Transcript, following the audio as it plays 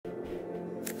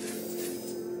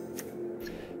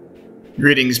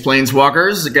Greetings,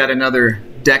 Planeswalkers. I got another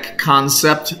deck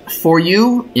concept for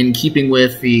you in keeping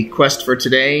with the quest for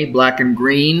today, black and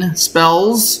green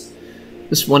spells.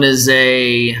 This one is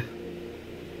a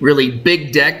really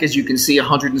big deck, as you can see,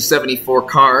 174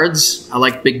 cards. I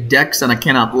like big decks, and I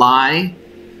cannot lie.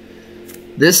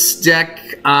 This deck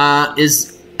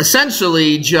is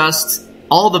essentially just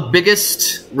all the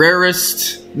biggest,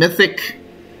 rarest, mythic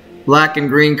black and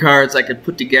green cards I could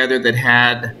put together that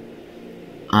had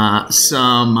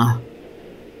some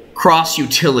cross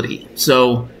utility.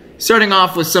 So starting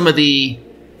off with some of the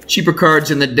cheaper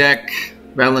cards in the deck,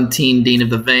 Valentin, Dean of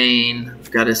the Vein, we've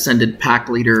got Ascendant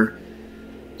Packleader,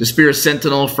 Jaspera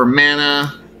Sentinal for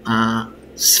mana,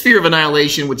 Sphere of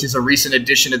Annihilation, which is a recent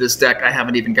addition to this deck. I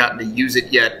haven't even gotten to use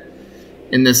it yet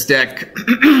in this deck.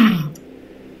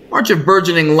 March of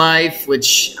Burgeoning Life,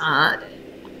 which I'm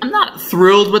not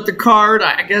thrilled with the card.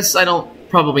 I guess I don't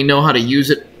probably know how to use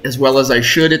it as well as I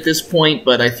should at this point,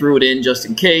 but I threw it in just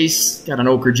in case. Got an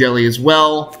Ochre Jelly as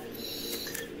well.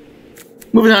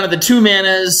 Moving on to the 2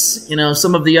 manas, you know,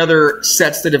 some of the other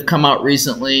sets that have come out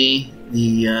recently.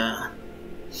 The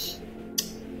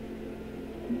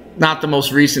not the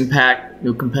most recent pack,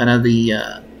 New Capenna, the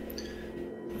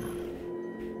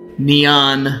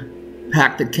Neon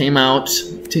pack that came out,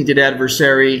 Tainted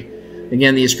Adversary.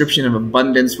 Again, the Inscription of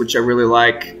Abundance, which I really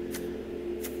like.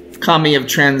 Kami of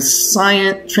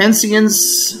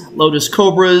Transcendance, Lotus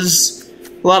Cobras.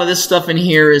 A lot of this stuff in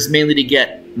here is mainly to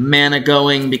get mana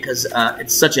going because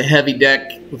it's such a heavy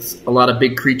deck with a lot of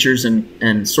big creatures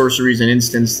and sorceries and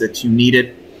instants that you need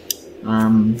it.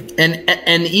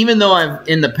 And even though I've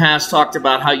in the past talked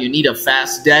about how you need a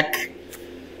fast deck,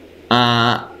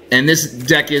 and this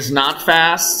deck is not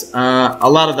fast, a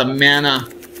lot of the mana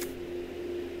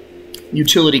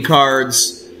utility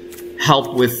cards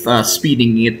help with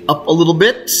speeding it up a little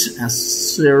bit.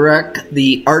 Sirek,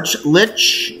 the Arch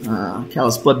Lich,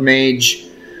 Callous Blood Mage.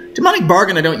 Demonic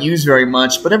Bargain I don't use very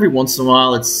much, but every once in a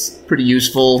while it's pretty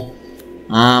useful.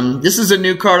 This is a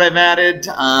new card I've added.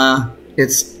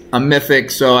 It's a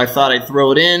mythic, so I thought I'd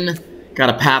throw it in.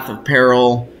 Got a Path of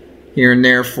Peril here and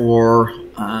there for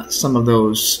some of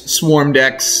those swarm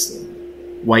decks.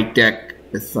 White deck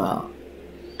with a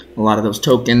lot of those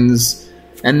tokens.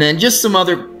 And then just some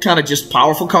other kind of just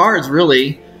powerful cards,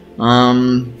 really.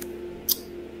 Some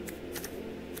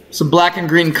black and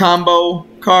green combo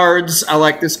cards. I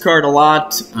like this card a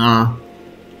lot.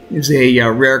 It's a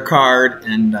rare card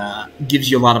and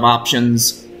gives you a lot of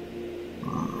options.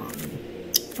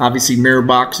 Obviously, Mirror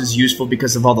Box is useful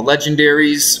because of all the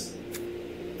legendaries.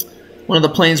 One of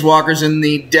the Planeswalkers in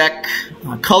the deck,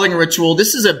 Culling Ritual.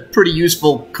 This is a pretty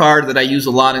useful card that I use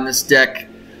a lot in this deck.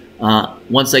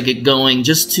 Once I get going,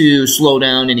 just to slow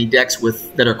down any decks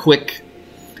that are quick.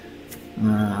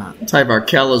 Tyvar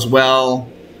Kell as well.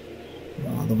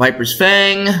 The Viper's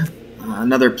Fang.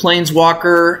 Another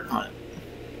Planeswalker.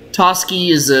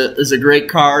 Toski is a great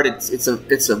card. It's a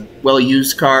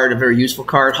well-used card, a very useful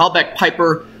card. Hallback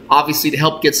Piper, obviously to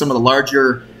help get some of the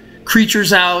larger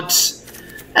creatures out.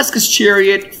 Esca's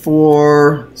Chariot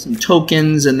for some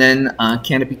tokens, and then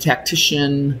Canopy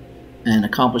Tactician and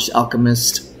Accomplished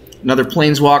Alchemist. Another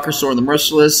Planeswalker, Sword of the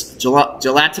Merciless,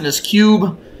 Gelatinous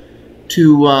Cube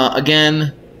to,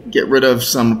 again, get rid of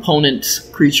some opponent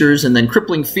creatures. And then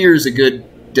Crippling Fear is a good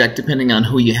deck depending on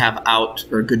who you have out,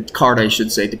 or a good card, I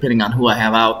should say, depending on who I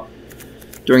have out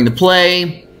during the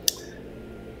play.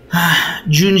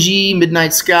 Junji,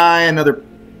 Midnight Sky, another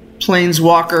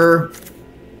Planeswalker.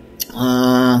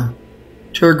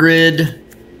 Turgrid,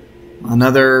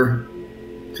 another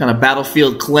kind of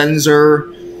battlefield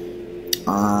cleanser.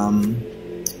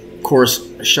 Of course,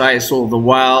 Shy Soul of the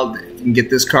Wild. If you can get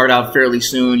this card out fairly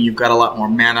soon, you've got a lot more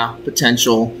mana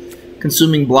potential.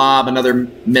 Consuming Blob, another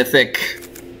mythic.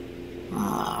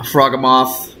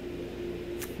 Froghemoth,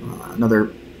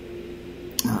 another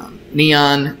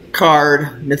neon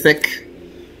card, mythic.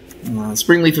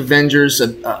 Springleaf Avengers,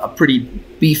 a pretty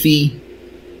beefy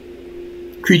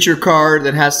creature card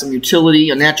that has some utility.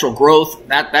 A Natural Growth,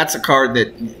 that's a card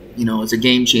that, you know, is a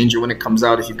game changer when it comes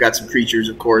out if you've got some creatures,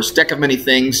 of course. Deck of Many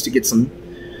Things to get some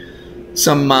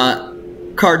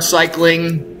card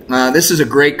cycling. This is a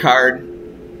great card.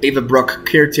 Ava Brook,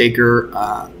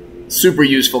 Caretaker, super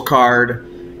useful card,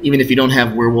 even if you don't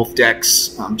have werewolf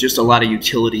decks. Just a lot of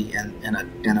utility and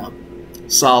a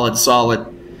solid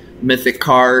mythic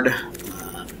card.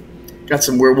 Got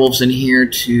some werewolves in here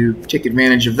to take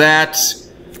advantage of that.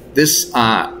 This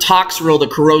Toxrill, the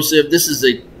Corrosive, this is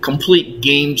a complete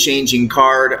game-changing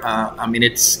card. I mean,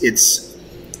 it's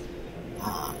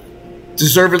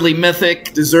deservedly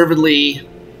mythic, deservedly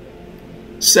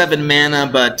 7 mana,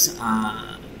 but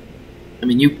I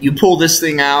mean, you pull this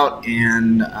thing out,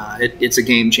 and it's a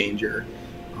game changer.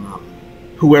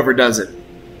 Whoever does it.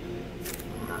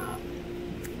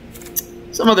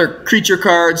 Some other creature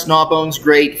cards. Gnawbone's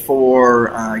great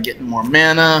for getting more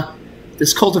mana.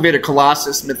 This Cultivator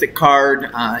Colossus Mythic card.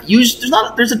 There's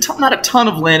not a ton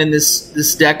of land in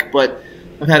this deck, but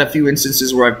I've had a few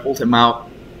instances where I've pulled him out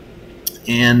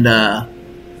and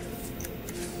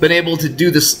been able to do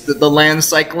the land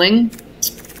cycling.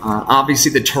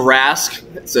 Obviously, the Tarask.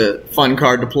 That's a fun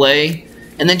card to play.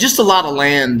 And then just a lot of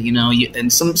land, you know,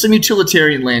 and some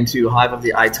utilitarian land too. Hive of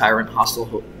the Eye Tyrant,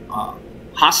 Hostile.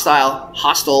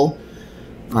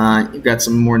 You've got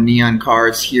some more neon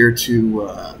cards here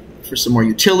for some more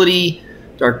utility.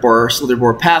 Darkboar,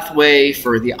 Slitherboar Pathway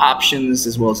for the options,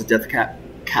 as well as a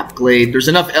Deathcap Glade. There's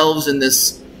enough elves in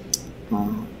this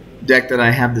deck that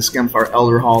I have the Scumfire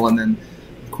Elder Hall, and then,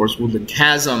 of course, Woodland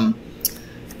Chasm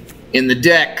in the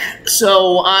deck.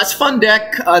 So it's a fun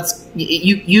deck.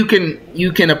 You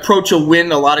can approach a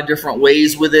win a lot of different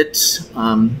ways with it,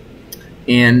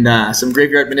 and some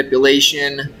graveyard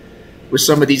manipulation with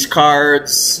some of these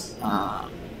cards,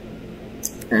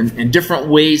 and different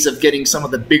ways of getting some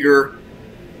of the bigger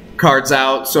cards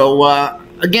out. So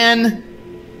again,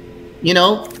 you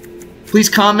know, please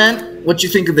comment what you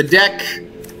think of the deck.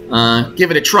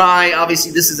 Give it a try.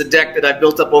 Obviously, this is a deck that I've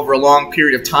built up over a long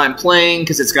period of time playing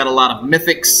because it's got a lot of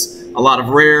mythics, a lot of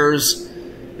rares,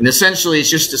 and essentially it's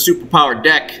just a superpowered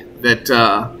deck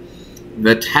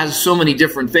that has so many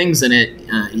different things in it.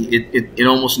 It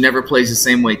almost never plays the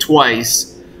same way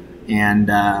twice, and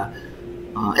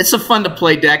it's a fun to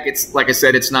play deck. It's like I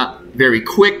said, it's not very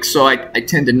quick, so I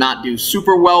tend to not do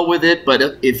super well with it. But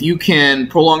if you can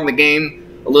prolong the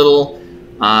game a little,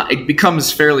 it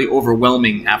becomes fairly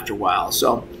overwhelming after a while.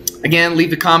 So again,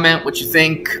 leave a comment what you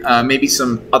think. Maybe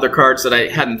some other cards that I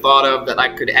hadn't thought of that I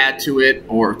could add to it,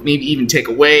 or maybe even take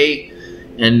away.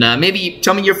 And maybe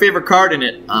tell me your favorite card in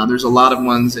it. There's a lot of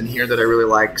ones in here that I really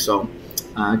like. So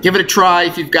give it a try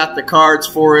if you've got the cards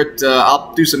for it.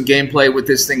 I'll do some gameplay with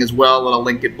this thing as well. I'll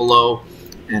link it below.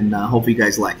 And hope you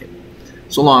guys like it.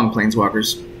 So long,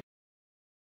 Planeswalkers.